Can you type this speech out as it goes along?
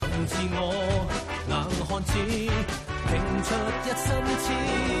自我，硬漢子拼出一身刺，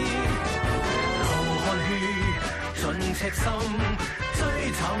流汗血盡赤心，追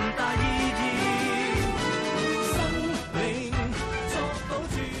尋大意義，生命作賭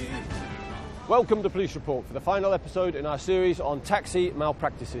注。Welcome to Police Report for the final episode in our series on taxi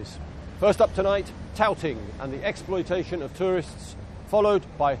malpractices. First up tonight, touting and the exploitation of tourists, followed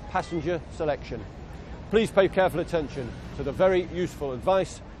by passenger selection. Please pay careful attention to the very useful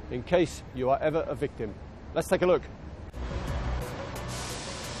advice in case you are ever a victim. Let's take a look.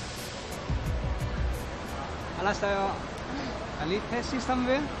 Anastasia, I need taxi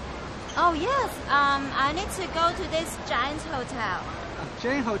somewhere? Oh, yes. I need to go to this giant hotel.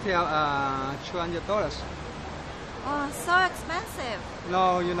 Giant hotel, $200. Oh, so expensive.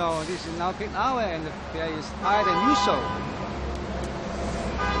 No, you know, this is now peak hour and the fare is higher than usual.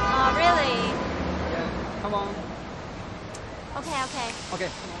 Oh, really? Yeah, come on. Okay.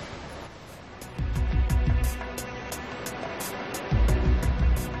 Okay.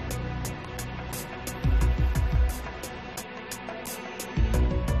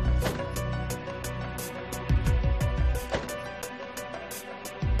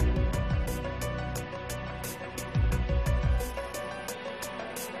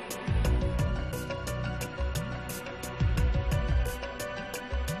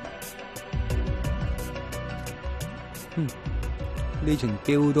呢程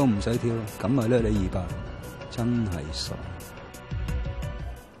標都唔使跳，咁咪掠你200，真係傻。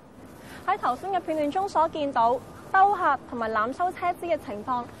喺頭先嘅片段中所見到兜客同埋濫收車資嘅情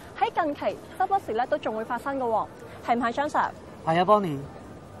況，喺近期周不時都仲會發生嘅喎，係唔係張 Sir？ 係啊 ，Bonnie。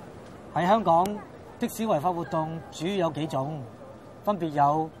喺香港的士違法活動主要有幾種，分別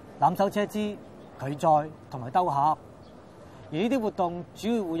有濫收車資、拒載同埋兜客。而呢啲活動主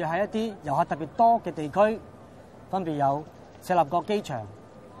要會喺一啲遊客特別多嘅地區，分別有赤鱲角機場、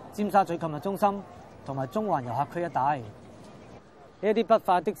尖沙咀購物中心同埋中環遊客區一帶。呢一啲不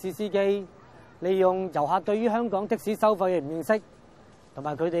法的士司機利用遊客對於香港的士收費嘅唔認識，同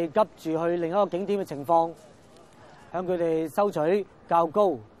埋佢哋急住去另一個景點嘅情況，向佢哋收取較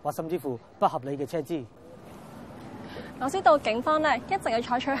高或甚至乎不合理嘅車資。我知道警方一直有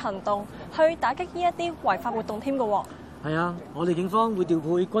採取行動去打擊呢一啲違法活動添嘅喎。係啊，我哋警方會調配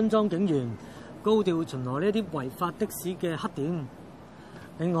軍裝警員，高調巡邏呢一啲違法的士嘅黑點。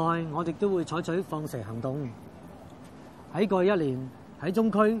另外，我哋都會採取放蛇行動。喺過去1年，喺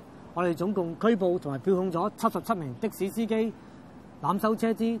中區，我哋總共拘捕同埋票控咗77名的士司機濫收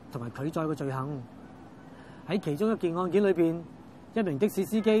車資同埋拒載嘅罪行。喺其中一件案件裏邊，1名的士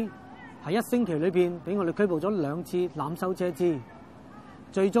司機喺1星期裏邊俾我哋拘捕咗2次濫收車資，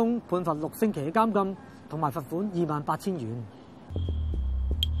最終判罰6星期嘅監禁同埋罰款28,000元。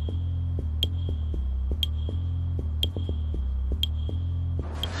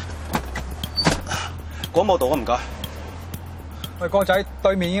廣播道啊，唔該。喂，哥仔，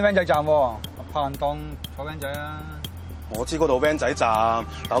對面已經 van 仔站喎，拍人當坐 van 仔啊！我知嗰度 van 仔站，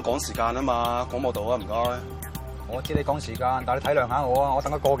但我趕時間啊嘛，廣播道啊，唔該。我知你趕時間，但你體諒下我啊！我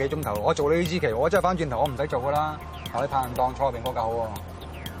等咗個幾鐘頭，我做你呢支旗，我真係翻轉頭，我唔使做噶啦。你拍人當坐入邊嗰架好喎。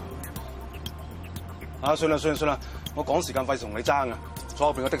啊，算啦，我趕時間費事同你爭啊，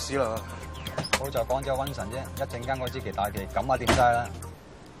坐入邊個的士啦。好就趕走瘟神啫，一陣間嗰支旗大旗咁啊掂晒啦。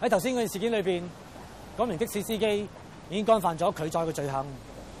喺頭先嗰件事件裏邊，嗰名的士司機已經干犯咗拒載嘅罪行。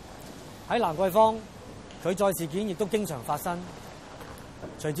喺蘭桂坊，拒載事件亦都經常發生。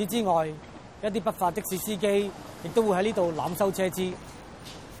除此之外，一啲不法的士司機亦都會喺呢度濫收車資。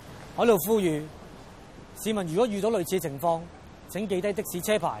我喺度呼籲市民，如果遇到類似嘅情況，請記低的士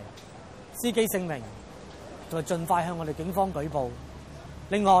車牌、司機姓名，同埋盡快向我哋警方舉報。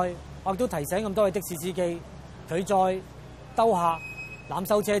另外，我亦都提醒咁多位的士司機，拒載、兜客、濫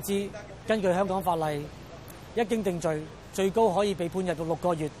收車資，根據香港法例，一經定罪，最高可以被判入獄6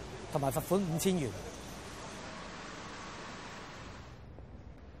個月，同埋罰款5,000元。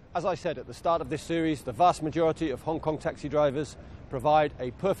As I said at the start of this series, the vast majority of Hong Kong taxi drivers provide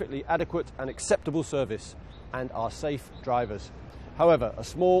a perfectly adequate and acceptable service and are safe drivers. However, a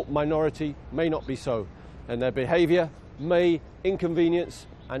small minority may not be so, and their behaviour may inconvenience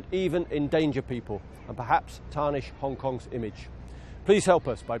and even endanger people, and perhaps tarnish Hong Kong's image. Please help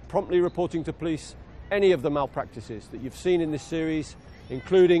us by promptly reporting to police any of the malpractices that you've seen in this series,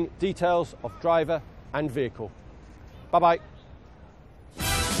 including details of driver and vehicle. Bye-bye.